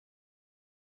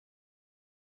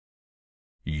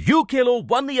UKలో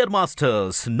 1 year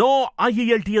masters. No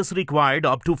IELTS required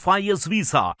up to 5 years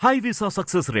visa. High visa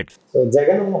success rate.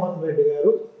 Jaganmohan Reddy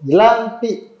గారు ఇలాంటి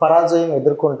పరాజయం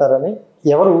ఎదుర్కొంటారని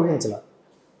ఎవరు ఊహించలేదు.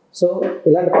 సో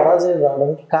ఇలాంటి పరాజయం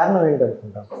రావడానికి కారణం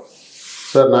ఏంటనుకుంటారు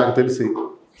సార్? నాకు తెలిసి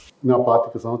నా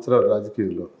 25 సంవత్సరాల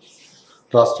రాజకీయంలో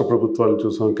రాష్ట్ర ప్రభుత్వాలను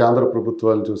చూసాం, కేంద్ర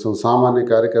ప్రభుత్వాలను చూసాం, సామాన్య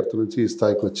కార్యకర్త నుంచి ఈ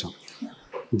స్థాయికి వచ్చాం.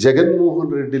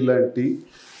 జగన్మోహన్ రెడ్డి లాంటి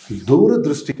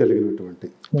దూరదృష్టి కలిగినటువంటి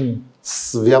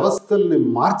వ్యవస్థల్ని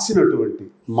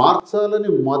మార్చాలని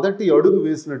మొదటి అడుగు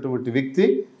వేసినటువంటి వ్యక్తి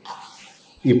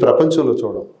ఈ ప్రపంచంలో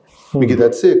చూడం. మీకు ఇది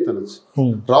అతిశయక్తనొచ్చు.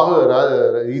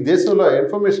 ఈ దేశంలో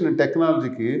ఇన్ఫర్మేషన్ అండ్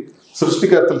టెక్నాలజీకి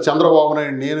సృష్టికర్తలు చంద్రబాబు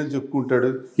నాయుడు నేనని చెప్పుకుంటాడు,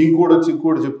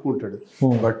 ఇంకోటి చెప్పుకుంటాడు.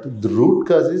 But the root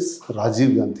cause is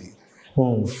Rajiv Gandhi.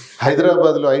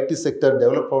 హైదరాబాద్లో ఐటీ సెక్టర్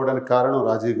డెవలప్ అవ్వడానికి కారణం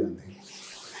రాజీవ్ గాంధీ.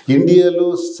 ఇండియాలో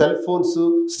సెల్ ఫోన్స్,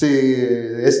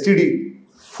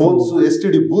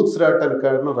 ఎస్టీడీ బూత్స్ రావడానికి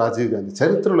కారణం రాజీవ్ గాంధీ.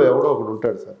 చరిత్రలో ఎవడో ఒకడు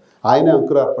ఉంటాడు సార్, ఆయనే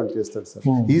అంకురార్పణ చేస్తాడు sir.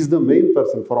 Is the main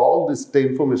person for all this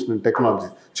information and technology.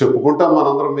 చెప్పుకుంటాం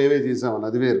మనందరం మేమే చేసామని,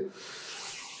 అది వేరు.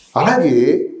 అలాగే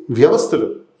వ్యవస్థలు,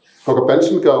 ఒక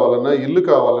పెన్షన్ కావాలన్నా, ఇల్లు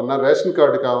కావాలన్నా, రేషన్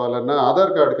కార్డు కావాలన్నా,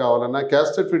 ఆధార్ కార్డు కావాలన్నా,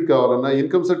 క్యాస్ట్ సర్టిఫికేట్ కావాలన్నా,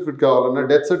 ఇన్కమ్ సర్టిఫికేట్ కావాలన్నా,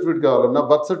 డెత్ సర్టిఫికేట్ కావాలన్నా,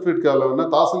 బర్త్ సర్టిఫికేట్ కావాలన్నా,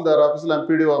 తహసీల్దార్ ఆఫీసులు,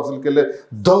 ఎంపీడీ ఆఫీసులకు వెళ్ళే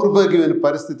దౌర్భాగ్యమైన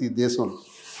పరిస్థితి ఈ దేశంలో.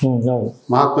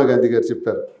 మహాత్మా గాంధీ గారు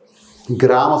చెప్పారు,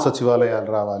 గ్రామ సచివాలయాలు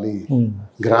రావాలి,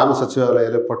 గ్రామ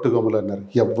సచివాలయాలే పట్టుగొమ్మలు అన్నారు.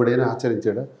 ఎవడైనా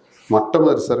ఆచరించాడా?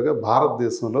 మొట్టమొదటిసారిగా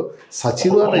భారతదేశంలో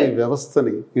సచివాలయ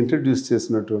వ్యవస్థని ఇంట్రడ్యూస్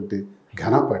చేసినటువంటి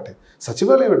ఘనపాటి.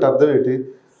 సచివాలయం అంటే అర్థం ఏంటి?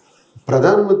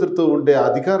 ప్రధానమంత్రితో ఉండే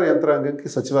అధికార యంత్రాంగానికి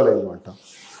సచివాలయం అంటాం.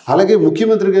 అలాగే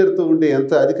ముఖ్యమంత్రి గారితో ఉండే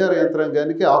అధికార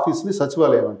యంత్రాంగానికి ఆఫీస్ని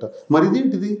సచివాలయం అంటాం. మరి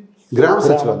ఇదేంటిది? గ్రామ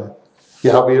సచివాలయం.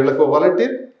 50 ఏళ్లకు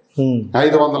వాలంటీర్,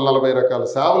 540 రకాల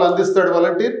సేవలు అందిస్తాడు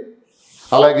వాలంటీర్.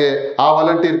 అలాగే ఆ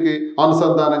వాలంటీర్కి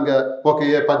అనుసంధానంగా ఒక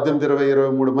 18, 20,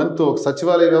 23 మందితో ఒక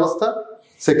సచివాలయ వ్యవస్థ,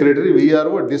 secretary,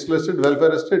 VRO, district assistant,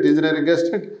 welfare assistant, engineering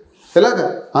assistant, ఇలాగా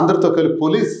అందరితో కలిపి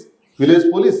పోలీస్, విలేజ్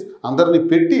పోలీస్ అందరినీ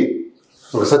పెట్టి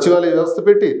ఒక సచివాలయ వ్యవస్థ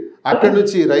పెట్టి, అక్కడి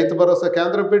నుంచి రైతు భరోసా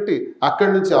కేంద్రం పెట్టి,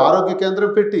 అక్కడి నుంచి ఆరోగ్య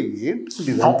కేంద్రం పెట్టి, ఏంటి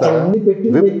ఇదంతా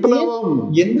విప్లవం.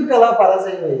 ఎందుకు అలా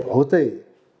పరాజయం అవుతాయి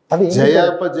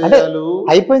జయాపజయాలు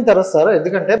అయిపోయిన తర్వాత సార్?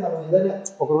 ఎందుకంటే మనం ఏదైనా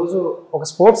ఒకరోజు ఒక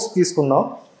స్పోర్ట్స్ తీసుకుందాం,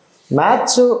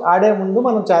 మ్యాచ్ ఆడే ముందు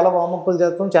మనం చాలా వార్మప్లు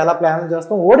చేస్తాం, చాలా ప్లాన్లు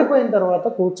చేస్తాం. ఓడిపోయిన తర్వాత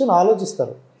కూర్చొని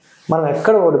ఆలోచిస్తారు, మనం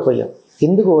ఎక్కడ ఓడిపోయాం,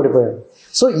 ఎందుకు ఓడిపోయాం.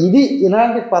 సో ఇది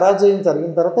ఇలాంటి పరాజయం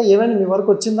జరిగిన తర్వాత ఏమైనా మీ వరకు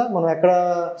వచ్చిందా? మనం ఎక్కడ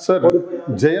సార్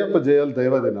జయాపజయాలు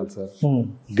దైవాదినాలు సార్.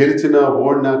 గెలిచిన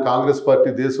ఓడినా కాంగ్రెస్ పార్టీ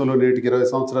దేశంలో నేటికి 20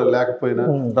 సంవత్సరాలు లేకపోయినా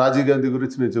రాజీవ్ గాంధీ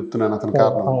గురించి నేను చెప్తున్నాను, అతని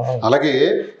కారణం. అలాగే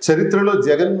చరిత్రలో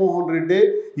జగన్మోహన్ రెడ్డి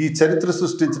ఈ చరిత్ర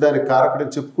సృష్టించడానికి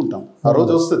కారకుడని చెప్పుకుంటాం. ఆ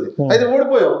రోజు వస్తుంది. అయితే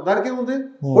ఓడిపోయాం, దానికి ఏముంది?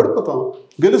 ఓడిపోతాం,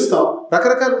 గెలుస్తాం,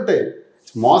 రకరకాలు ఉంటాయి.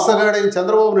 మోసగాడైన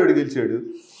చంద్రబాబు నాయుడు గెలిచాడు.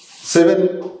 7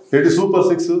 ఏంటి సూపర్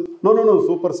 6, నో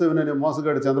సూపర్ 7 అనే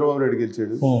మోసగాడు చంద్రబాబు నాయుడు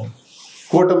గెలిచాడు.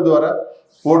 కూటమి ద్వారా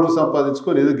ఓట్లు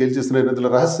సంపాదించుకొని ఏదో గెలిచేస్తున్నాయి. ఇందులో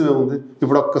రహస్యం ఏముంది?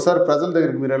 ఇప్పుడు ఒక్కసారి ప్రజల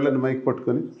దగ్గరికి మీరు వెళ్ళండి, మైక్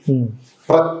పట్టుకొని,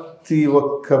 ప్రతి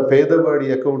ఒక్క పేదవాడి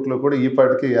అకౌంట్లో కూడా ఈ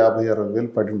పాటికి 50-60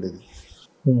 వేలు పడి ఉండేది.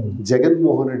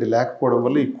 జగన్మోహన్ రెడ్డి లేకపోవడం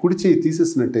వల్ల ఈ కుడి చేయి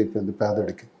తీసేసినట్టు అయిపోయింది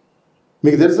పేదడికి.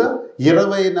 మీకు తెలుసా,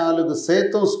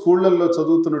 24% స్కూళ్లలో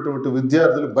చదువుతున్నటువంటి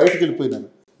విద్యార్థులు బయటకు వెళ్ళిపోయినారు.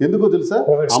 ఎందుకో తెలుసా?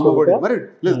 అమ్మఒడి, మరి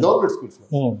లేదు గవర్నమెంట్ స్కూల్స్ లో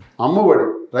అమ్మఒడి,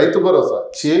 రైతు భరోసా,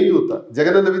 చేయూత,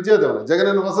 జగనన్న విద్యాదీవెన,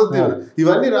 జగనన్న వసతి దీవెన,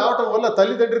 ఇవన్నీ రావటం వల్ల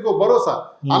తల్లిదండ్రికి ఒక భరోసా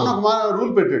అన్న ఒక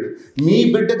రూల్ పెట్టాడు. మీ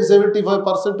బిడ్డకి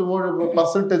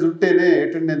 75% ఉంటేనే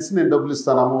అటెండెన్స్ నేను డబ్బులు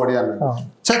ఇస్తాను అమ్మఒడి అన్నాడు.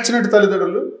 చచ్చినట్టు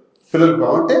తల్లిదండ్రులు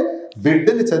పిల్లలకు అంటే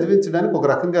బిడ్డని చదివించడానికి ఒక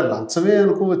రకంగా లంచమే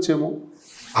అనుకోవచ్చేమో,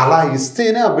 అలా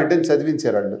ఇస్తేనే ఆ బిడ్డని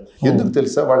చదివించారు వాళ్ళు. ఎందుకు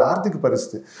తెలుసా? వాళ్ళ ఆర్థిక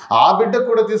పరిస్థితి. ఆ బిడ్డకు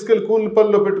కూడా తీసుకెళ్లి కూలి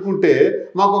పనిలో పెట్టుకుంటే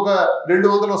మాకు ఒక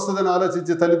 200 వస్తుందని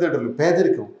ఆలోచించే తల్లిదండ్రులు.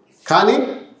 పేదరికం. కానీ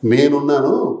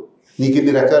నేనున్నాను, నీకు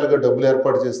ఇన్ని రకాలుగా డబ్బులు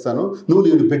ఏర్పాటు చేస్తాను,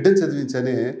 నేను బిడ్డని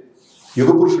చదివించనే యుగ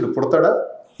పురుషుడు పుడతాడా?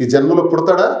 ఈ జన్మలో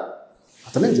పుడతాడా?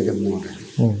 అతనే జగన్మోహన్ రెడ్డి.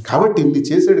 కాబట్టి ఇన్ని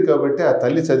చేశాడు కాబట్టి ఆ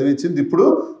తల్లి చదివించింది. ఇప్పుడు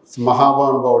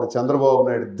మహానుభావుడు చంద్రబాబు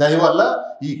నాయుడు దయ వల్ల,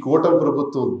 ఈ కూటమి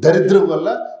ప్రభుత్వం దరిద్రం వల్ల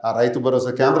ఆ రైతు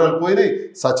భరోసా కేంద్రాలు పోయినాయి,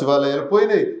 సచివాలయాలు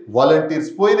పోయినాయి,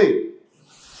 వాలంటీర్స్ పోయినాయి,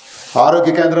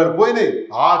 ఆరోగ్య కేంద్రాలు పోయినాయి.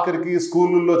 ఆఖరికి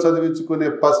స్కూళ్ళల్లో చదివించుకునే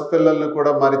పసిపిల్లలను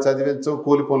కూడా మరి చదివించం,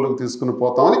 కూలి పనులకు తీసుకుని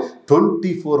పోతామని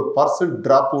 24%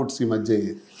 డ్రాప్ అవుట్స్ ఈ మధ్య.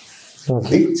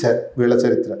 వీళ్ళ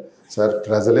చరిత్ర సార్.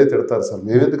 ప్రజలే తిడతారు సార్,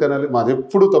 మేమెందుకు అనాలి? మాది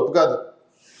ఎప్పుడు తప్పు కాదు.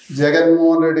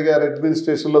 జగన్మోహన్ రెడ్డి గారి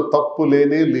అడ్మినిస్ట్రేషన్లో తప్పు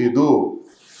లేనే లేదు,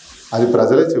 అది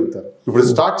ప్రజలే చెబుతారు. ఇప్పుడు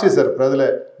స్టార్ట్ చేశారు, ప్రజలే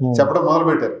చెప్పడం మొదలు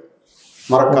పెట్టారు.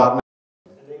 మరొక కారణం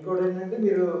ఇంకోటి ఏంటంటే,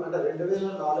 మీరు అంటే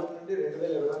 2004 నుండి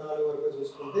 2024 వరకు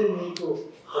చూసుకుంటే మీకు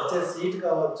వచ్చే సీట్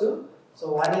కావచ్చు, సో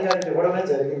వాణి గారికి ఇవ్వడమే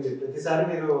జరిగింది. ప్రతిసారి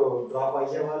మీరు డ్రాప్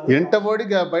అయ్యేవాళ్ళు, ఎంటబోడి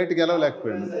బయటకు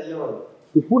గెలవలేకపోయాను.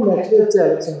 ఇప్పుడు నెక్స్ట్ వచ్చే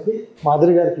ఎలక్షన్కి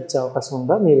మాధురి గారికి ఇచ్చే అవకాశం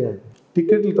ఉందా? మీరు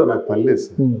టికెట్లతో నాకు పని లేదు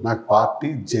సార్. నాకు పార్టీ,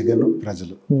 జగన్,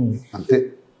 ప్రజలు అంతే.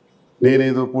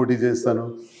 నేనేదో పోటీ చేస్తాను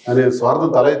అనే స్వార్థం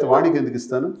తల అయితే వాడికి ఎందుకు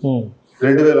ఇస్తాను?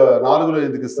 2004లో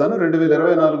ఎందుకు ఇస్తాను?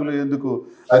 2024లో ఎందుకు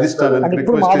అధిష్టానానికి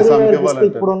రిక్వెస్ట్ చేసి ఇవ్వాలంటే?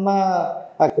 ఇప్పుడున్న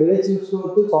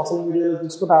చూసుకోవచ్చు, సోషల్ మీడియాలో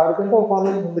చూసుకుంటే ఆవిడకంటే ఒక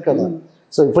ఫాలోయింగ్ ఉంది కదా.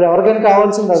 సో ఇప్పుడు ఎవరికైనా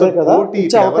కావాల్సింది అదే కదా.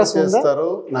 ఎవరు చేస్తారో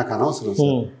నాకు అనవసరం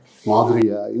సార్.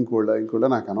 మాధుర్య ఇంకోళ్ళ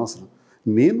నాకు అనవసరం.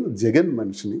 నేను జగన్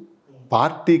మనిషిని,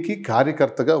 పార్టీకి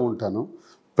కార్యకర్తగా ఉంటాను,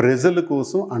 ప్రజల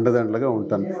కోసం అండదండలుగా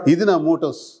ఉంటాను. ఇది నా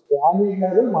మోటోస్.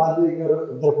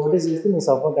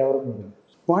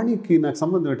 వాణికి నాకు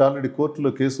సంబంధం ఏంటి? ఆల్రెడీ కోర్టులో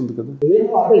కేసు ఉంది కదా.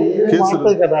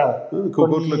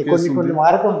 కోర్టులో కేసు ఉంది.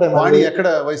 వాణి ఎక్కడ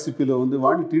వైసీపీలో ఉంది?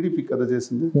 వాణి టీడీపీ కదా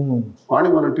చేసింది. వాణి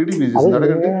మనం టీడీపీ చేసింది.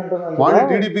 అడగండి. వాణి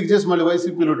టీడీపీకి చేసి మళ్ళీ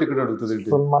వైసీపీలో టికెట్ అడుగుతుంది ఏంటి?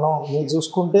 మనం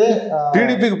చూసుకుంటే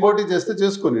టీడీపీకి పోటీ చేస్తే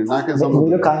చేసుకోండి, నాకేం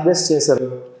సంబంధం. కాంగ్రెస్ చేశారు,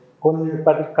 కొన్ని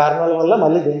కారణాల వల్ల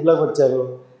మళ్ళీ దీంట్లోకి వచ్చారు.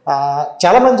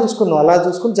 చాలా మంది చూసుకున్నాం, అలా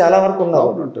చూసుకుని చాలా వరకు ఉన్నారు.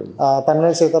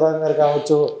 తన్మయ సీతారాం గారు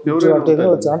కావచ్చు,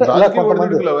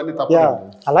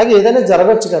 అలాగే ఏదైనా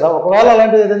జరగచ్చు కదా. ఒకవేళ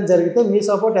అలాంటిది ఏదైనా జరిగితే మీ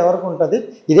సపోర్ట్ ఎవరికి ఉంటుంది?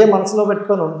 ఇదే మనసులో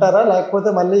పెట్టుకొని ఉంటారా, లేకపోతే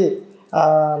మళ్ళీ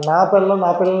నా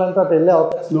పిల్లలంతా అటు వెళ్ళే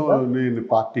అవకాశం? నేను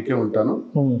పార్టీకే ఉంటాను.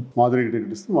 మాధురికి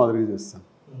టికెట్ ఇస్తే మాధురికి చేస్తాను.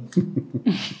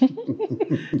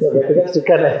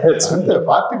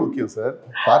 పార్టీ ముఖ్యం సార్,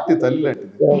 పార్టీ తల్లి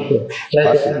లాంటిది.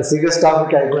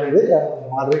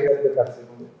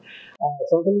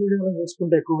 సోషల్ మీడియాలో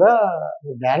చూసుకుంటే ఎక్కువగా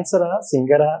డాన్సరా,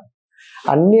 సింగరా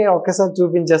అన్ని ఒక్కసారి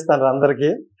చూపించేస్తాను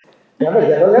అందరికి.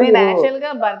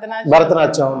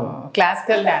 భరతనాట్యం,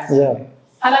 క్లాసికల్ డాన్స్,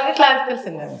 అలాగే క్లాసికల్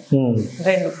సింగర్,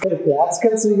 రెండు.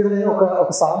 క్లాసికల్ సింగర్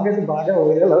ఒక సాంగ్ అయితే బాగా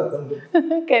వైరల్ అవుతుంది.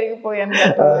 కరిగిపోయాను,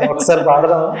 ఒకసారి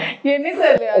పాడదాం.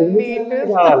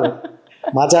 ఎన్నిసార్లు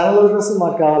మా ఛానల్ కోసం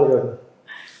మాకు కావాలి కదా.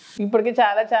 ఇప్పటికి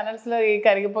చాలా ఛానల్స్ లో ఈ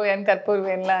కరిగిపోయాను, కర్పూర్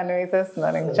వేన్లా అని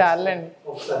వేసేస్తున్నారు. ఇంక చాలండి,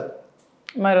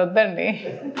 మరి వద్దండి.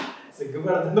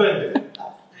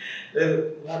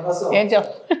 ఏం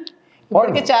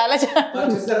ఇప్పటికి చాలా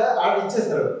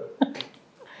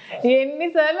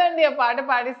ఎన్నిసార్లు అండి ఆ పాట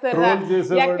పాడిస్తారు.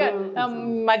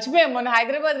 మర్చిపోయాం, మొన్న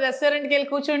హైదరాబాద్ రెస్టారెంట్ కి వెళ్ళి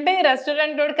కూర్చుంటే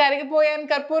రెస్టారెంట్ వాడు కరిగిపోయాను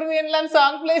కర్పూర్ వేన్లా అని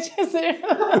సాంగ్ ప్లే చేసాడు.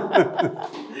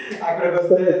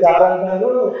 చాలా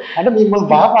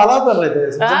బాగా ఫాలో అవుతారు.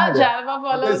 చాలా బాగా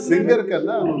ఫాలో అవుతారు. సింగర్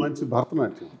కన్నా మంచి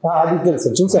భరతనాట్యం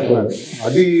చూసాను,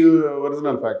 అది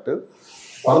ఒరిజినల్ ఫ్యాక్ట్.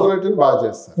 భరతనాట్యం బాగా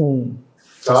చేస్తారు.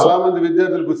 చాలా మంది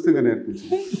విద్యార్థులు కుస్తీగా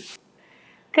నేర్పించారు.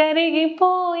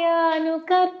 కరిగిపోయాను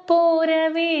కర్పూర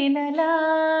వేనలా,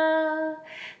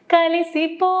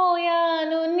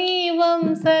 కలిసిపోయాను నీ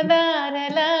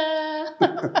వంశధారలా.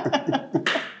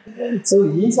 సో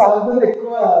ఈ సాంగ్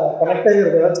ఎక్కువ కనెక్ట్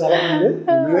అయ్యారు కదా చాలా మంది.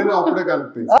 నేను అప్పుడే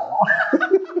కనెక్ట్ అయ్యాను,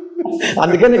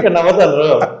 అందుకని ఇక్కడ నవ్వుతారు.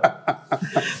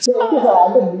 సో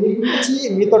అంటే మీ గురించి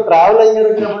మీతో ట్రావెల్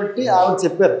అయ్యారు కాబట్టి ఆవిడ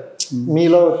చెప్పారు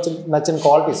మీలో నచ్చిన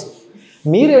క్వాలిటీస్.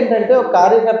 మీరేంటంటే ఒక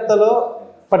కార్యకర్తలో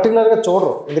పర్టికులర్గా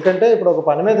చూడరు, ఎందుకంటే ఇప్పుడు ఒక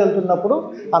పని మీద వెళ్తున్నప్పుడు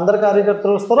అందరు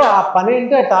కార్యకర్తలు వస్తారు, ఆ పని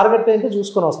ఏంటి, ఆ టార్గెట్ ఏంటి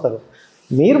చూసుకొని వస్తారు.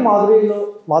 మీరు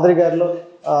మాధురి గారిలో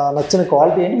నచ్చిన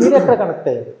క్వాలిటీ ఏంటి? మీరు ఎక్కడ కనెక్ట్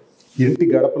అయ్యారు? ఇంటి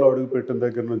గడపలో అడుగు పెట్టిన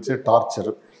దగ్గర నుంచే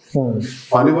టార్చర్.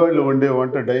 పనివాళ్ళు వండే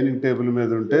వంట డైనింగ్ టేబుల్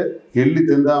మీద ఉంటే వెళ్ళి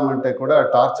తిందామంటే కూడా ఆ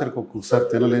టార్చర్కి ఒక్కొక్కసారి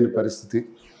తినలేని పరిస్థితి.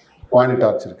 వాణి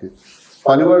టార్చర్కి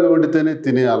పనివాళ్ళు వండితేనే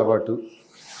తినే అలవాటు.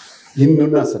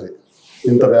 ఇన్నున్నా సరే,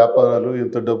 ఇంత వ్యాపారాలు,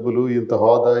 ఇంత డబ్బులు, ఇంత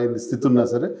హోదా, ఇంత స్థితి ఉన్నా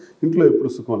సరే ఇంట్లో ఎప్పుడు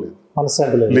సుఖం లేదు,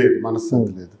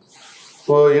 మనశ్శాంతి లేదు.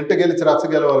 ఇంట గెలిచి రచ్చ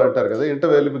గెలవాలంటారు కదా, ఇంట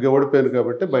వెళ్ళి ఓడిపోయాను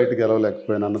కాబట్టి బయట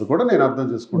గెలవలేకపోయాను అన్నది కూడా నేను అర్థం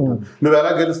చేసుకుంటాను. నువ్వు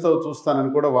ఎలా గెలుస్తావో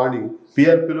చూస్తానని కూడా వాణి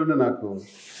పిఆర్పీలోనే నాకు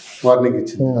వార్నింగ్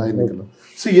ఇచ్చింది ఆ ఎన్నికలో.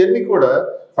 సో ఇవన్నీ కూడా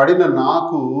పడిన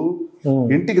నాకు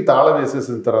ఇంటికి తాళం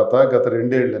వేసేసిన తర్వాత గత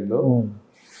 2 ఏళ్లలో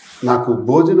నాకు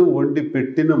భోజనం వండి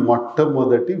పెట్టిన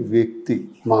మొట్టమొదటి వ్యక్తి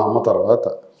మా అమ్మ తర్వాత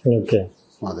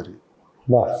మాధురి.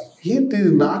 ఏంటి,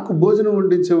 నాకు భోజనం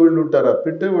వండించేవాళ్ళు ఉంటారా,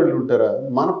 పెట్టేవాళ్ళు ఉంటారా?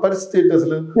 మన పరిస్థితి ఏంటి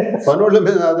అసలు? పనుల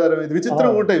మీద ఆధారం. ఇది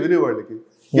విచిత్రంగా ఉంటాయి వినేవాళ్ళకి,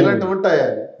 ఇలాంటివి ఉంటాయా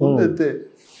అంతే.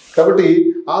 కాబట్టి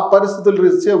ఆ పరిస్థితులు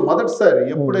రీత్యా మొదటిసారి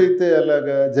ఎప్పుడైతే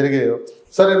అలాగా జరిగాయో,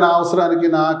 సరే నా అవసరానికి,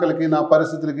 నా ఆకలికి, నా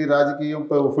పరిస్థితులకి రాజకీయం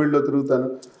ఫీల్డ్లో తిరుగుతాను,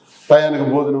 టయానికి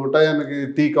భోజనం, టయానికి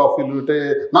టీ, కాఫీలు.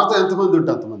 నాతో ఎంతమంది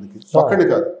ఉంటే అంతమందికి, ఒక్కడి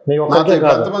కాదు, నాతో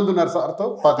ఎంతమంది ఉన్నారు, సార్తో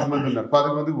 25 మంది ఉన్నారు,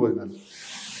 25 మందికి భోజనాలు.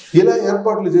 ఇలా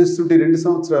ఏర్పాట్లు చేస్తుంటే 2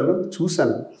 సంవత్సరాలు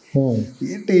చూశాను.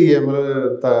 ఏంటి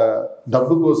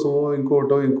డబ్బు కోసమో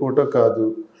ఇంకోటో కాదు.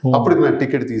 అప్పటికి నాకు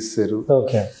టికెట్ తీసేశారు,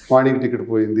 వాణికి టికెట్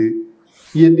పోయింది,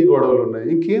 ఇవన్నీ గొడవలు ఉన్నాయి.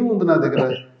 ఇంకేముంది నా దగ్గర?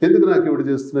 ఎందుకు నాకు ఈవిడ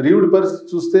చేస్తున్నారు? ఈవిడ పరిస్థితి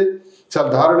చూస్తే చాలా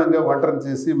దారుణంగా ఒంటరిని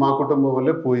చేసి మా కుటుంబం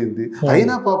వల్లే పోయింది,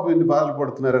 అయినా పాపం ఇన్ని బాధలు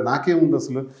పడుతున్నారు, నాకేముంది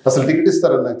అసలు టికెట్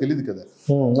ఇస్తారని నాకు తెలియదు కదా.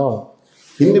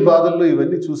 ఇన్ని బాధల్లో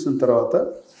ఇవన్నీ చూసిన తర్వాత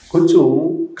కొంచెం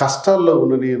కష్టాల్లో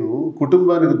ఉన్న నేను,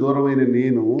 కుటుంబానికి దూరమైన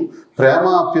నేను, ప్రేమ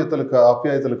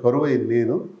ఆప్యాయతలు కరువైన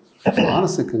నేను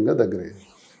మానసికంగా దగ్గరయ్యాను.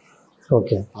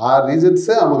 ఓకే, ఆ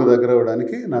రీజన్సే ఆమెకు దగ్గర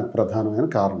అవ్వడానికి నాకు ప్రధానమైన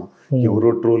కారణం.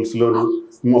 ఎవరో ట్రోల్స్లోను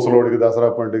ముసలోడికి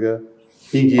దసరా పండుగ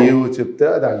ఇంకేవో చెప్తే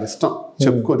అది వాళ్ళ ఇష్టం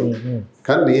చెప్పుకొని,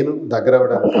 కానీ నేను దగ్గర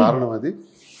అవ్వడానికి కారణం అది.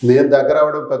 నేను దగ్గర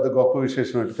అవ్వడం పెద్ద గొప్ప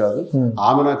విశేషం అంటే కాదు,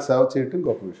 ఆమె నాకు సేవ చేయటం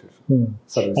గొప్ప విశేషం.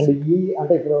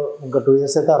 అంటే ఇప్పుడు ఇంకా 2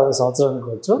 years అయితే 60 సంవత్సరాలు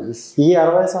అనుకోవచ్చు. ఈ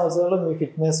 60 సంవత్సరాలు మీ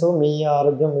ఫిట్నెస్, మీ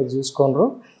ఆరోగ్యం మీరు చూసుకున్నారు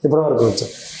ఇప్పటి వరకు వచ్చు.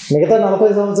 మిగతా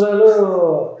 40 సంవత్సరాలు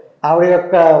ఆవిడ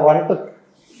యొక్క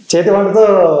చేతి వంటతో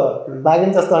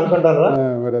బాగించేస్తా అనుకుంటారా?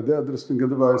 మరి అదే అదృష్టం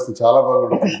కింద భావిస్తుంది. చాలా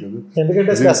బాగుంటుంది కదా,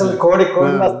 ఎందుకంటే స్పెషల్ కోడి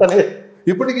వస్తాయి.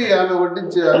 ఇప్పటికీ ఆమె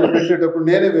వడ్డించి ఆమె పెట్టేటప్పుడు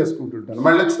నేనే వేసుకుంటుంటాను,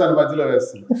 మళ్ళీ వచ్చి తన మధ్యలో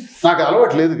వేస్తాను. నాకు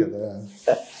అలవాటు లేదు కదా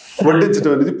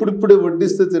వడ్డించడం అనేది. ఇప్పుడు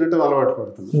వడ్డిస్తే తినటం అలవాటు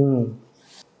పడుతుంది.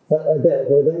 అంటే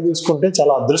చూసుకుంటే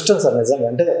చాలా అదృష్టం సార్ నిజంగా.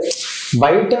 అంటే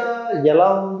బయట ఎలా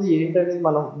ఉంది ఏంటనేది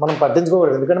మనం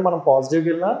పట్టించుకోకూడదు, ఎందుకంటే మనం పాజిటివ్కి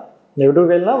వెళ్ళినా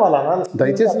నెగిటివ్కి వెళ్ళినా వాళ్ళు అనాలి.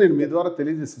 దయచేసి నేను మీ ద్వారా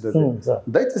తెలియజేసేది,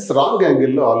 దయచేసి రాంగ్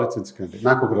యాంగిల్లో ఆలోచించకండి.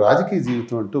 నాకు ఒక రాజకీయ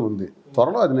జీవితం అంటూ ఉంది,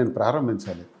 త్వరలో అది నేను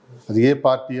ప్రారంభించాలి. అది ఏ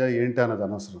పార్టీయా ఏంటి అన్నది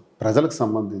అనవసరం, ప్రజలకు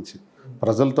సంబంధించి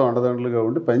ప్రజలతో అండదండలుగా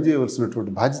ఉండి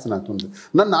పనిచేయవలసినటువంటి బాధ్యత నాకు ఉంది.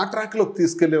 నన్ను ఆ ట్రాక్లోకి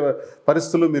తీసుకెళ్లే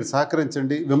పరిస్థితుల్లో మీరు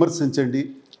సహకరించండి, విమర్శించండి,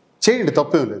 చేయండి,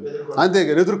 తప్పేం లేదు.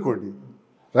 అంతేగాని ఎదుర్కోండి.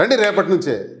 రండి, రేపటి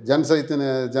నుంచే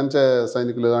జన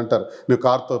సైనికులు అంటారు, నువ్వు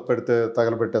కారుతో పెడితే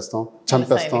తగలబెట్టేస్తాం,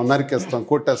 చంపేస్తాం, నరికేస్తాం,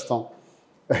 కొట్టేస్తాం.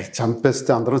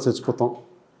 చంపేస్తే అందరం చచ్చిపోతాం,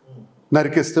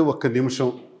 నరికేస్తే 1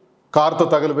 నిమిషం, కారుతో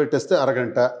తగలబెట్టేస్తే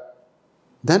అరగంట.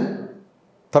 దెన్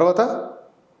తర్వాత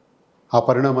ఆ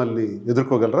పరిణామాల్ని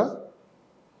ఎదుర్కోగలరా?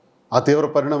 ఆ తీవ్ర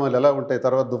పరిణామాలు ఎలా ఉంటాయి?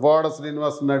 తర్వాత దువ్వాడ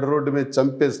శ్రీనివాస్ నడి రోడ్డు మీద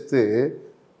చంపేస్తే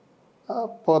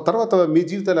తర్వాత మీ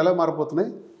జీవితాలు ఎలా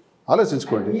మారిపోతున్నాయి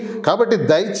ఆలోచించుకోండి. కాబట్టి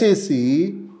దయచేసి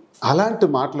అలాంటి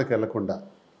మాటలకు వెళ్లకుండా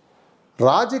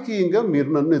రాజకీయంగా మీరు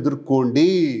నన్ను ఎదుర్కోండి.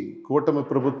 కూటమి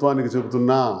ప్రభుత్వానికి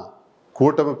చెబుతున్నా,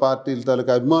 కూటమి పార్టీల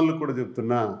తాలూకా అభిమానులకు కూడా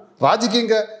చెబుతున్నా,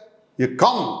 రాజకీయంగా యు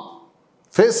కమ్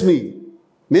ఫేస్ మీ.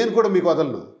 నేను కూడా మీకు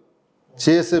వదలను.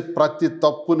 చేసే ప్రతి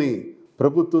తప్పుని,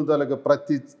 ప్రభుత్వం తాలూకా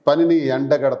ప్రతి పనిని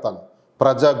ఎండగడతాను,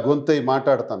 ప్రజా గొంతై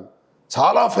మాట్లాడతాను,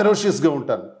 చాలా ఫెరోషియస్గా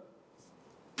ఉంటాను.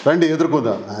 రండి,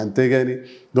 ఎదుర్కొందాం. అంతేగాని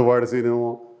దువ్వాడ సీనేమో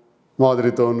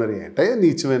మాదిరితో ఉన్నారు ఏంటే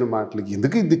నీచమైన మాటలకి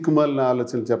ఎందుకు ఈ దిక్కుమాలిన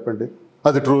ఆలోచనలు చెప్పండి.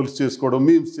 అది ట్రోల్స్ చేసుకోవడం,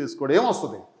 మీమ్స్ చేసుకోవడం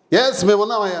ఏమొస్తుంది? ఎస్, మేము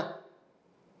ఉన్నామయ్యా.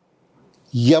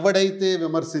 ఎవడైతే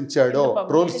విమర్శించాడో,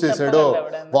 ట్రోల్స్ చేశాడో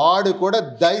వాడు కూడా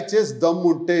దయచేసి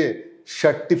దమ్ముంటే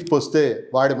షట్టిప్ వస్తే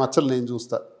వాడి మచ్చలు నేను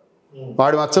చూస్తా,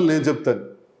 వాడి మచ్చలు నేను చెప్తాను.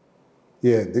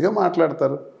 ఎందుగా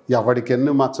మాట్లాడతారు? ఎవడికి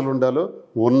ఎన్ని మచ్చలు ఉండాలో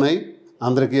ఉన్నాయి,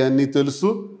 అందరికీ అన్నీ తెలుసు.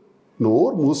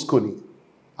 నోరు మూసుకొని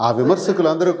ఆ విమర్శకులు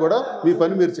అందరూ కూడా మీ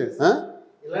పని మీరు చేయండి.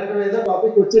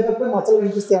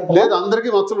 లేదు, అందరికీ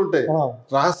మచ్చలు ఉంటాయి,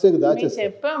 రహస్యంగా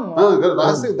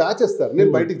దాచేస్తారు.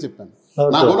 నేను బయటికి చెప్పాను,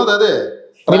 నాకున్నది అదే.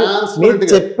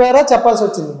 చెప్పారా? చెప్పాల్సి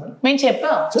వచ్చింది.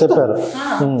 చెప్పారు.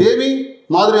 ఏమి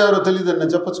మాధురి ఎవరో తెలియదు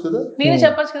నేను చెప్పొచ్చు కదా, నేను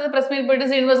చెప్పొచ్చు కదా. ప్రెస్ మీట్ పెట్టి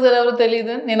శ్రీనివాస్ గారు ఎవరో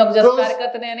తెలియదు, నేను ఒక జస్ట్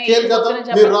కార్యకర్తనే అని.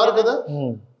 మీరు రారు కదా,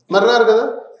 మరి రారు కదా.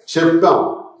 చెప్పాం,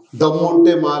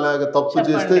 దమ్ముంటే మాలాగా తప్పు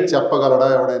చేస్తే చెప్పగలడా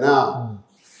ఎవడైనా?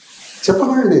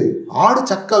 చెప్పమండి. ఆడు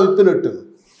చక్కా విప్పినట్టు.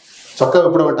 చొక్కా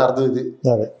విప్పడం అంటే అర్థం ఇది.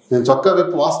 నేను చొక్కా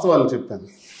విప్పి వాస్తవాలు చెప్పాను,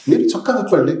 మీరు చొక్కా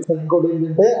విప్పండి. ఇంకోటి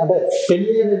ఏంటంటే, అంటే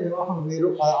పెళ్లి అనే వివాహం వేరు,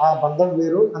 ఆ బంధం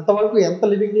వేరు. అంతవరకు ఎంత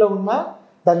లివింగ్ లో ఉన్నా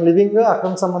దాని లివింగ్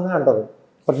అక్రమ సంబంధం అంటారు.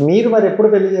 బట్ మీరు మరి ఎప్పుడు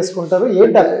పెళ్లి చేసుకుంటారు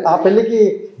ఏంటి? ఆ పెళ్లికి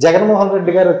జగన్మోహన్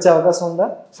రెడ్డి గారు వచ్చే అవకాశం ఉందా?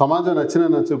 సమాజం నచ్చిన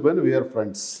నచ్చకపోయినా వీఆర్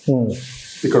ఫ్రెండ్స్.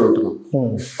 ఇక్కడ ఉంటున్నాం,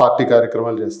 పార్టీ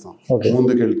కార్యక్రమాలు చేస్తాం,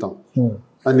 ముందుకు వెళ్తాం,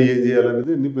 అన్ని ఏం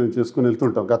చేయాలనేది అన్ని మేము చేసుకుని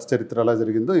వెళ్తుంటాం. గత చరిత్ర ఎలా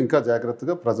జరిగిందో ఇంకా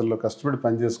జాగ్రత్తగా ప్రజల్లో కష్టపడి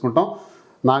పని చేసుకుంటాం.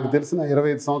 నాకు తెలిసిన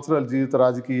 25 సంవత్సరాల జీవిత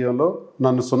రాజకీయంలో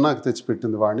నన్ను 0కి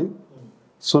తెచ్చిపెట్టింది వాణి.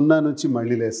 0 నుంచి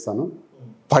మళ్ళీ లేస్తాను,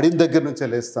 పడిన దగ్గర నుంచే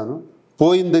లేస్తాను,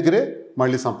 పోయిన దగ్గరే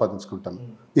మళ్ళీ సంపాదించుకుంటాను,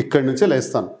 ఇక్కడి నుంచే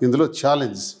లేస్తాను. ఇందులో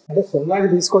ఛాలెంజ్. అంటే 0కి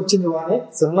తీసుకొచ్చింది వాణి,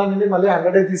 0 నుండి మళ్ళీ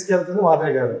 100 తీసుకెళ్తుంది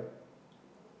మాధవి గారు.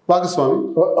 భాగస్వామి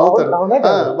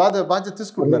బాధ్యత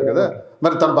తీసుకుంటున్నారు కదా,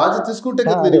 మరి తన బాధ్యత తీసుకుంటే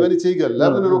కదా నేను ఇవన్నీ చేయగలను,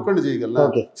 లేకపోతే నేను ఒక్కడిని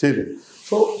చేయగలను, చేయలేదు.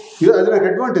 సో అది నాకు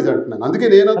అడ్వాంటేజ్ అంటున్నాను, అందుకే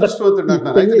నేను అదృష్టవంతుడు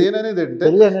అంటున్నాను. అయితే నేననేది ఏంటంటే,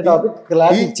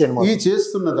 ఈ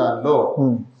చేస్తున్న దానిలో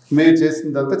మేము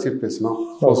చేసిందంతా చెప్పేసినాం.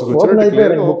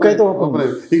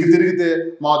 ఇంక తిరిగితే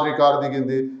మాధురి కారు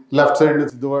దిగింది, లెఫ్ట్ సైడ్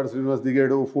నుంచి దువ్వాడ శ్రీనివాస్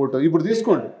దిగాడు, ఫోటో ఇప్పుడు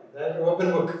తీసుకోండి.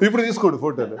 ఇప్పుడు తీసుకోండి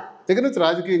ఫోటోలు. ఇక నుంచి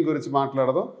రాజకీయం గురించి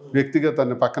మాట్లాడదాం,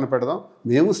 వ్యక్తిగతాన్ని పక్కన పెడదాం.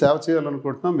 మేము సేవ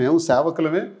చేయాలనుకుంటున్నాం, మేము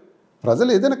సేవకులమే. ప్రజలు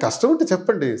ఏదైనా కష్టం ఉంటే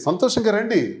చెప్పండి, సంతోషంగా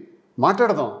రండి,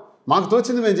 మాట్లాడదాం. మాకు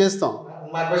తోచింది మేము చేస్తాం.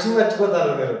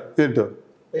 ఏంటో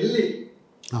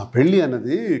పెళ్ళి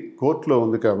అన్నది కోర్టులో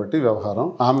ఉంది కాబట్టి వ్యవహారం.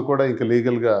 ఆమె కూడా ఇంకా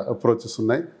లీగల్గా అప్రోచెస్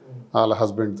ఉన్నాయి వాళ్ళ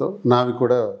హస్బెండ్తో, నావి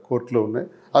కూడా కోర్టులో ఉన్నాయి.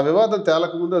 ఆ వివాదం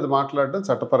తేలకముందు అది మాట్లాడడం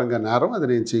చట్టపరంగా నేరం, అది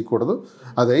నేను చేయకూడదు.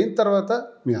 అది అయిన తర్వాత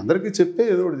మీ అందరికీ చెప్పే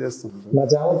ఏదో ఒకటి చేస్తున్నాను.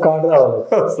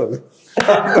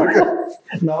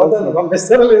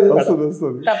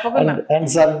 అండ్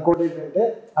సార్ ఇంకోటి ఏంటంటే,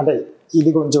 అంటే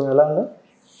ఇది కొంచెం ఎలా అంటే,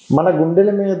 మన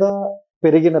గుండెల మీద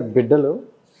పెరిగిన బిడ్డలు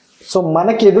సో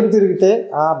మనకి ఎదురు తిరిగితే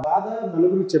ఆ బాధ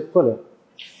నలుగురికి చెప్పుకోలేరు.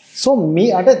 సో మీ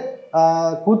అంటే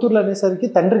కూతుర్లు అనేసరికి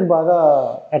తండ్రికి బాగా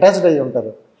అటాచ్డ్ అయ్యి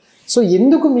ఉంటారు. సో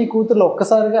ఎందుకు మీ కూతుర్లు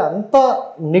ఒక్కసారిగా అంత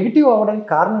నెగిటివ్ అవ్వడానికి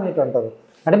కారణం ఏంటంటారు?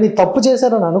 అంటే మీరు తప్పు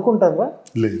చేశారని అనుకుంటారా?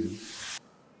 లేదు,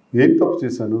 ఏం తప్పు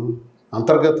చేశాను?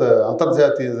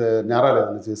 అంతర్జాతీయ నేరాలు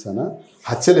ఏమైనా చేశానా?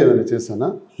 హత్యలు ఏమైనా చేశానా?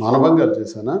 మానభంగాలు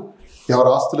చేశానా? ఎవరు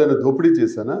ఆస్తులైనా దోపిడీ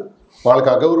చేశానా? వాళ్ళకి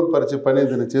అగౌరవపరిచే పని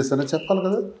ఏదైనా చేశానా? చెప్పాలి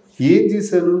కదా. ఏం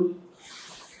చేశాను?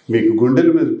 మీకు గుండెల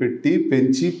మీద పెట్టి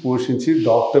పెంచి పోషించి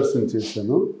డాక్టర్స్ని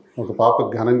చేశాను. ఒక పాపకు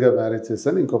ఘనంగా మ్యారేజ్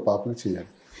చేశాను, ఇంకో పాపకి చేయాలి.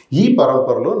 ఈ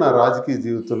పరంపరలో నా రాజకీయ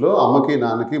జీవితంలో అమ్మకి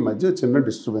నాన్నకి మధ్య చిన్న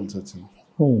డిస్టర్బెన్స్ వచ్చింది.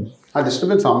 ఆ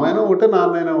డిస్టర్బెన్స్ అమ్మాయినా ఒకటే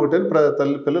నాన్నైనా ఒకటే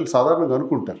తల్లి పిల్లలు సాధారణంగా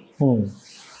అనుకుంటారు.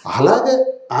 అలాగే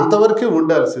అంతవరకే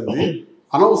ఉండాల్సింది.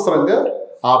 అనవసరంగా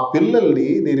ఆ పిల్లల్ని,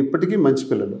 నేను ఇప్పటికీ మంచి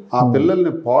పిల్లలు, ఆ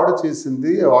పిల్లల్ని పాడు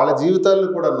చేసింది, వాళ్ళ జీవితాలను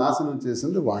కూడా నాశనం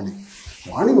చేసింది వాణి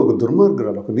ఒక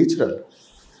దుర్మార్గురాలు, ఒక నీచురాలు.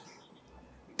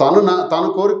 తన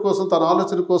కోరిక కోసం, తన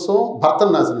ఆలోచన కోసం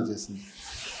భర్తను నాశనం చేసింది,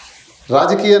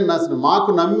 రాజకీయాన్ని నాశనం. మాకు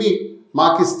నమ్మి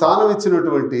మాకు స్థానం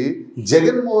ఇచ్చినటువంటి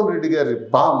జగన్మోహన్ రెడ్డి గారి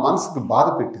మనసుకు బాధ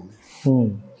పెట్టింది.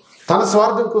 తన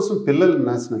స్వార్థం కోసం పిల్లల్ని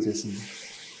నాశనం చేసింది.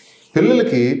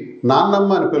 పిల్లలకి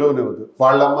నాన్నమ్మ అని పిలవనివ్వదు,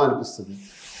 వాళ్ళమ్మ అనిపిస్తుంది.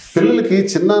 పిల్లలకి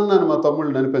చిన్నాన్న అని మా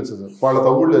తమ్ముళ్ళని అనిపించదు, వాళ్ళ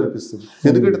తమ్ముళ్ళు అనిపిస్తుంది.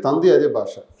 ఎందుకంటే తంది అదే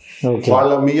భాష.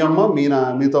 మీ అమ్మ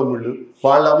మీ తమ్ముళ్ళు,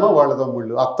 వాళ్ళమ్మ వాళ్ళ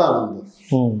తమ్ముళ్ళు, అత్త అనందు.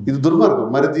 ఇది దుర్మార్గం,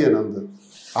 మరిది అనందు.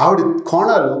 ఆవిడ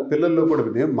కోణాలు పిల్లల్లో కూడా.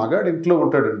 నేను మగాడు ఇంట్లో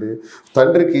ఉంటాడండి,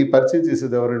 తండ్రికి పరిచయం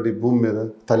చేసేది ఎవరండి భూమి మీద?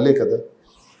 తల్లే కదా.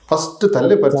 ఫస్ట్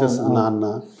తల్లి పరిచయం, నాన్న,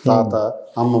 తాత,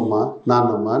 అమ్మమ్మ,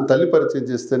 నాన్నమ్మ అని తల్లి పరిచయం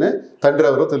చేస్తేనే తండ్రి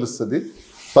ఎవరో తెలుస్తుంది,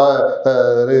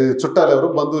 చుట్టాలు ఎవరు,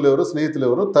 బంధువులు ఎవరు, స్నేహితులు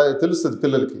ఎవరు తెలుస్తుంది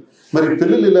పిల్లలకి. మరి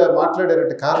పిల్లలు ఇలా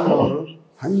మాట్లాడారంటే కారణం ఎవరు?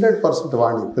 100%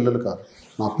 వాడిని పిల్లలు కాదు.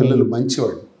 నా పిల్లలు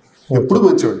మంచివాళ్ళు, ఎప్పుడు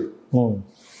మంచివాళ్ళు.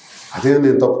 అదే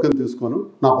నేను తప్పుకొని తీసుకోను,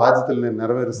 నా బాధ్యతలు నేను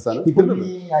నెరవేరుస్తాను.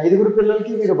 ఐదుగురు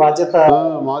పిల్లలకి మీరు బాధ్యత.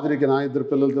 మాధురికి నా 2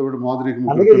 పిల్లలతో పాటు మాధురికి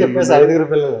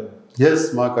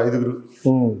మాకు 5.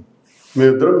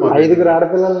 మేమిద్దరం 5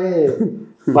 ఆడపిల్లల్ని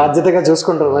బాధ్యతగా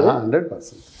చూసుకుంటారు.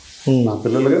 100% నా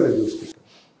పిల్లలుగా నేను చూసుకుంటాను.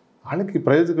 వాళ్ళకి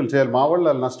ప్రయోజకులు చేయాలి. మా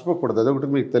వాళ్ళు నష్టపోకూడదు, అదొకటి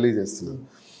మీకు తెలియజేస్తున్నాను.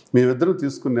 మేమిద్దరం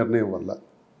తీసుకున్న నిర్ణయం వల్ల,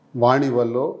 వాణి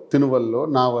వల్ల, తిను వల్ల,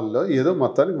 నా వల్ల ఏదో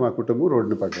మొత్తానికి మా కుటుంబం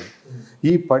రోడ్డుని పడ్డారు.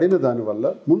 ఈ పడిన దానివల్ల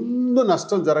ముందు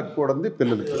నష్టం జరగకూడదు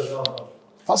పిల్లలకి.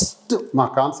 ఫస్ట్ మా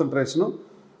కాన్సన్ట్రేషను,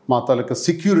 మా తాలూకా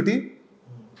సెక్యూరిటీ,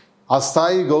 ఆ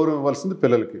స్థాయి గౌరవం ఇవ్వాల్సింది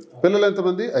పిల్లలకి. పిల్లలు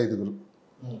ఎంతమంది?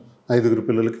 5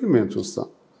 పిల్లలకి మేము చూస్తాం.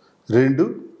 2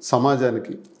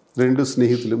 సమాజానికి, 2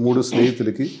 స్నేహితులు, 3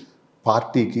 స్నేహితులకి,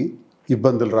 పార్టీకి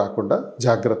ఇబ్బందులు రాకుండా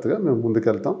జాగ్రత్తగా మేము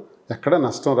ముందుకెళ్తాం. ఎక్కడ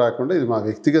నష్టం రాకుండా. ఇది మా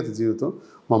వ్యక్తిగత జీవితం.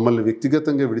 మమ్మల్ని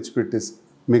వ్యక్తిగతంగా విడిచిపెట్టేసి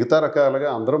మిగతా రకాలుగా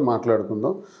అందరం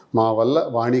మాట్లాడుకుందాం. మా వల్ల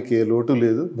వాణికి ఏ లోటు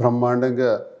లేదు. బ్రహ్మాండంగా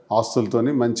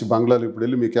ఆస్తులతోని మంచి బంగ్లాలు. ఇప్పుడు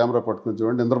వెళ్ళి మీ కెమెరా పట్టుకొని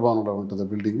చూడండి, ఇంద్రభవనంలో ఉంటుంది ఆ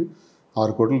బిల్డింగ్.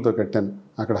 6 కోట్లతో కట్టాను.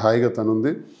 అక్కడ హాయిగా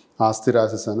తనుంది, ఆస్తి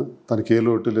రాసేసాను. తనకి ఏ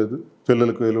లోటు లేదు,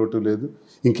 పిల్లలకు ఏ లోటు లేదు.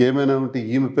 ఇంకేమైనా ఉంటే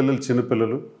ఈమె పిల్లలు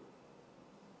చిన్నపిల్లలు,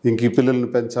 ఇంక ఈ పిల్లల్ని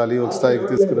పెంచాలి, ఒక స్థాయికి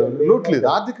తీసుకురావాలి. లోటు లేదు,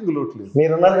 ఆర్థికంగా లోటు లేదు,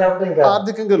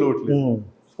 ఆర్థికంగా లోటు లేదు.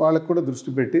 వాళ్ళకి కూడా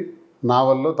దృష్టి పెట్టి నా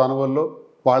వల్ల, తన వల్ల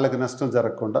వాళ్ళకి నష్టం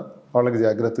జరగకుండా వాళ్ళకి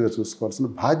జాగ్రత్తగా చూసుకోవాల్సిన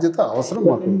బాధ్యత అవసరం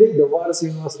మాకు.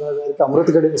 శ్రీనివాసరావు గారికి అమృత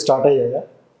గడియలు స్టార్ట్ అయ్యాయా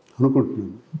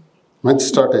అనుకుంటున్నాను. మంచి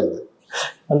స్టార్ట్ అయింది,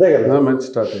 అంతే కదా, మంచి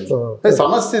స్టార్ట్ అయింది.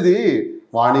 సమస్య ఇది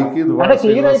వాణికి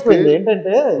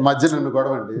ఏంటంటే మధ్య నన్ను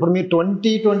గొడవండి. ఇప్పుడు మీరు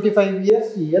 20-25 years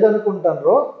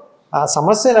ఏదనుకుంటారో ఆ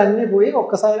సమస్యలు అన్నీ పోయి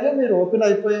ఒక్కసారిగా మీరు ఓపెన్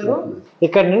అయిపోయారు.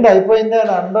 ఇక్కడ నుండి అయిపోయింది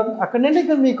అని అనడం, అక్కడ నుండి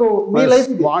ఇంకా మీకు మీ లైఫ్.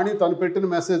 వాణి తను పెట్టిన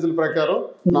మెసేజ్ల ప్రకారం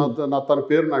తన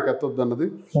పేరు నాకు ఎత్తొద్దు అన్నది,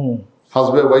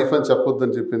 హస్బెండ్ వైఫ్ అని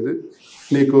చెప్పొద్దని చెప్పింది.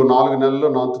 నీకు 4 నెలల్లో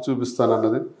నాంతు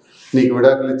చూపిస్తానన్నది, నీకు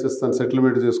విడాకులు ఇచ్చేస్తాను,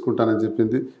 సెటిల్మెంట్ చేసుకుంటానని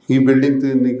చెప్పింది. ఈ బిల్డింగ్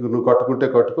నువ్వు కట్టుకుంటే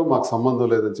కట్టుకో, మాకు సంబంధం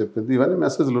లేదని చెప్పింది. ఇవన్నీ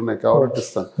మెసేజ్లు ఉన్నాయి, కాబట్టి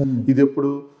ఇస్తాను. ఇది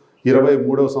ఎప్పుడు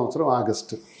 23వ సంవత్సరం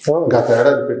ఆగస్టు గత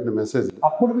ఏడాది పెట్టిన మెసేజ్.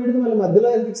 అప్పుడు పెడితే మళ్ళీ మధ్యలో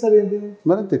ఎందుకు సార్ ఏంటి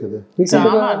మరి అంతే కదా,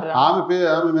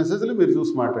 ఆమె మెసేజ్లు మీరు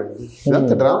చూసి మాట్లాడండి.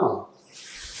 ఇదంతా డ్రామా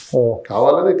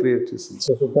కావాలనే క్రియేట్ చేసింది.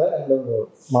 సూపర్. అండ్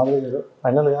మాధవి గారు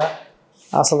ఫైనల్గా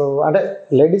అసలు అంటే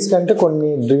లేడీస్ కంటే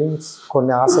కొన్ని డ్రీమ్స్,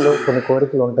 కొన్ని ఆశలు, కొన్ని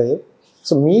కోరికలు ఉంటాయి.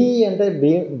 సో మీ అంటే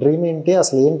డ్రీమ్ ఏంటి,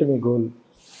 అసలు ఏంటి మీ గోల్?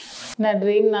 నా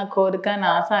డ్రీమ్, నా కోరిక, నా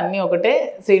ఆశ అన్నీ ఒకటే,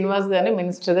 శ్రీనివాస్ గారిని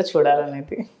మినిస్టర్గా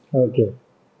చూడాలనేది. ఓకే.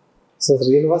 సో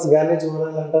శ్రీనివాస్ గారిని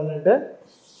చూడాలంటానంటే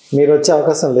మీరు వచ్చే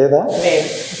అవకాశం లేదా? లేదు,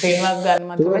 శ్రీనివాస్ గారిని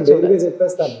మాత్రమే చూడాలి.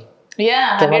 చెప్పేస్తాను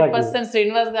 100%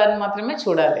 శ్రీనివాస్ గారిని మాత్రమే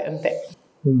చూడాలి, అంతే.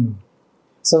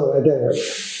 సో అయితే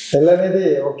పెళ్ళి అనేది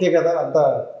ఓకే కదా, అంతా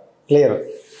clear.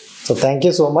 So thank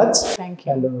you so much.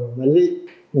 And మళ్ళీ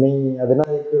మీ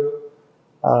అధినాయకుడు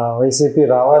వైసీపీ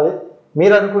రావాలి,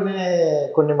 మీరు అనుకునే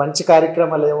కొన్ని మంచి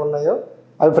కార్యక్రమాలు ఏమున్నాయో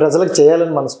అవి ప్రజలకు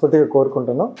చేయాలని మనస్ఫూర్తిగా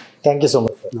కోరుకుంటున్నాం. Thank you so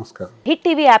much. నమస్కారం. హిట్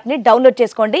టీవీ యాప్ ని డౌన్లోడ్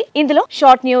చేసుకోండి. ఇందులో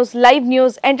short news, live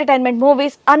news, entertainment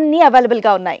movies అన్ని అవైలబుల్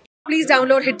గా ఉన్నాయి. Please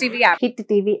download Hit TV app. Hit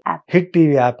TV app. Hit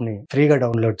TV యాప్ని ఫ్రీగా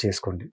డౌన్లోడ్ చేసుకోండి.